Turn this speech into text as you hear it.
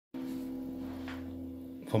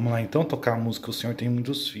Vamos lá então tocar a música O Senhor Tem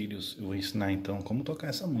Muitos Filhos. Eu vou ensinar então como tocar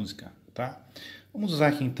essa música, tá? Vamos usar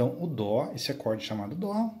aqui então o Dó, esse acorde chamado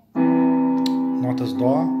Dó. Notas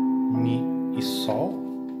Dó, Mi e Sol.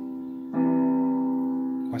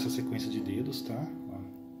 Com essa sequência de dedos, tá?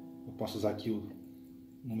 Eu posso usar aqui o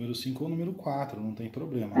número 5 ou o número 4, não tem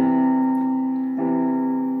problema.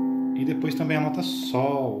 E depois também a nota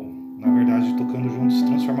Sol, na verdade tocando junto se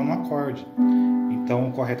transforma num acorde. Então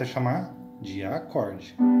o correto é chamar de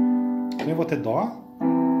acorde. Então eu vou ter Dó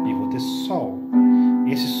e vou ter Sol.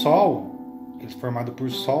 Esse Sol é formado por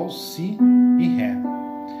Sol, Si e Ré.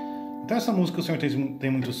 Então essa música O Senhor Tem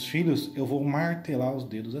Muitos Filhos, eu vou martelar os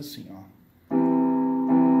dedos assim, ó.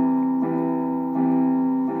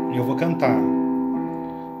 E eu vou cantar.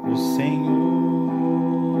 O Senhor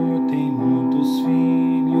tem muitos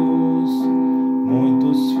filhos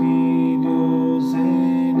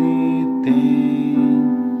Ele tem.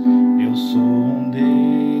 Eu sou um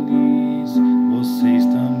deles, vocês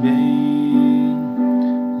também.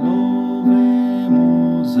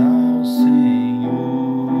 Louvemos ao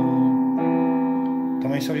Senhor.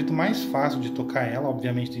 Então esse é o jeito mais fácil de tocar ela.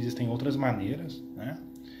 Obviamente existem outras maneiras, né?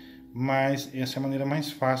 Mas essa é a maneira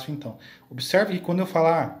mais fácil, então. Observe que quando eu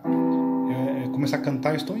falar, começar a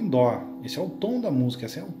cantar, eu estou em Dó. Esse é o tom da música,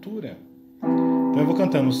 essa é a altura. Então eu vou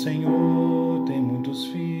cantando, o Senhor tem muitos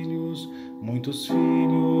filhos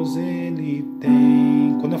Ele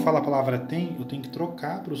tem. Quando eu falo a palavra tem, eu tenho que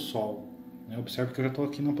trocar para o Sol. Observe que eu já estou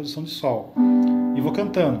aqui na posição de Sol. E vou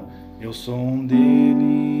cantando, eu sou um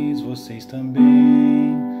deles, vocês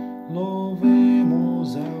também.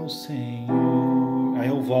 Louvemos ao Senhor. Aí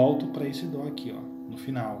eu volto para esse Dó aqui, ó, no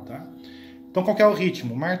final, tá? Então qual que é o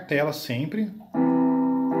ritmo? Martela sempre.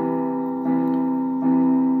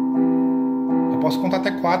 Eu posso contar até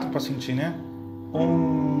 4 para sentir, né?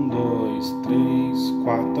 1, 2, 3,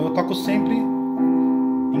 4. Então eu toco sempre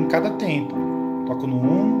em cada tempo. Toco no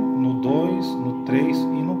 1, no 2, no 3 e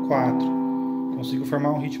no 4. Consigo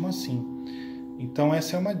formar um ritmo assim. Então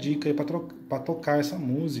essa é uma dica aí para tocar essa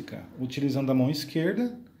música, utilizando a mão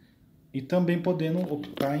esquerda e também podendo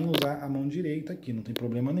optar em usar a mão direita aqui, não tem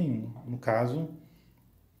problema nenhum. No caso,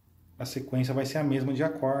 a sequência vai ser a mesma de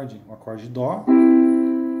acorde, o acorde Dó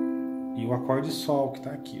e o acorde Sol, que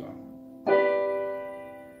está aqui, ó.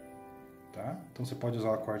 Tá? Então você pode usar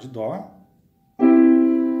o acorde Dó.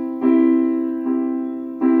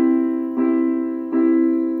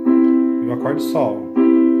 E o acorde Sol.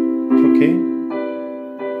 Troquei.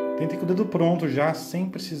 Tentei com o dedo pronto já, sem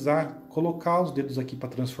precisar colocar os dedos aqui para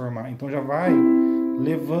transformar. Então já vai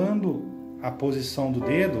levando a posição do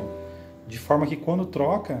dedo de forma que quando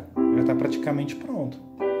troca, já está praticamente pronto,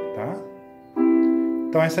 tá?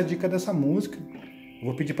 Então essa é a dica dessa música. Eu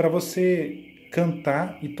vou pedir para você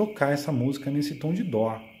cantar e tocar essa música nesse tom de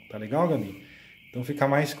Dó. Tá legal, Gabi? Então fica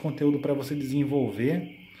mais conteúdo para você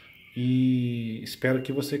desenvolver. E espero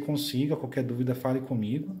que você consiga. Qualquer dúvida, fale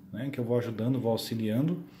comigo, né, que eu vou ajudando, vou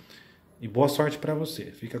auxiliando. E boa sorte para você.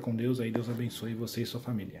 Fica com Deus aí, Deus abençoe você e sua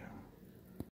família.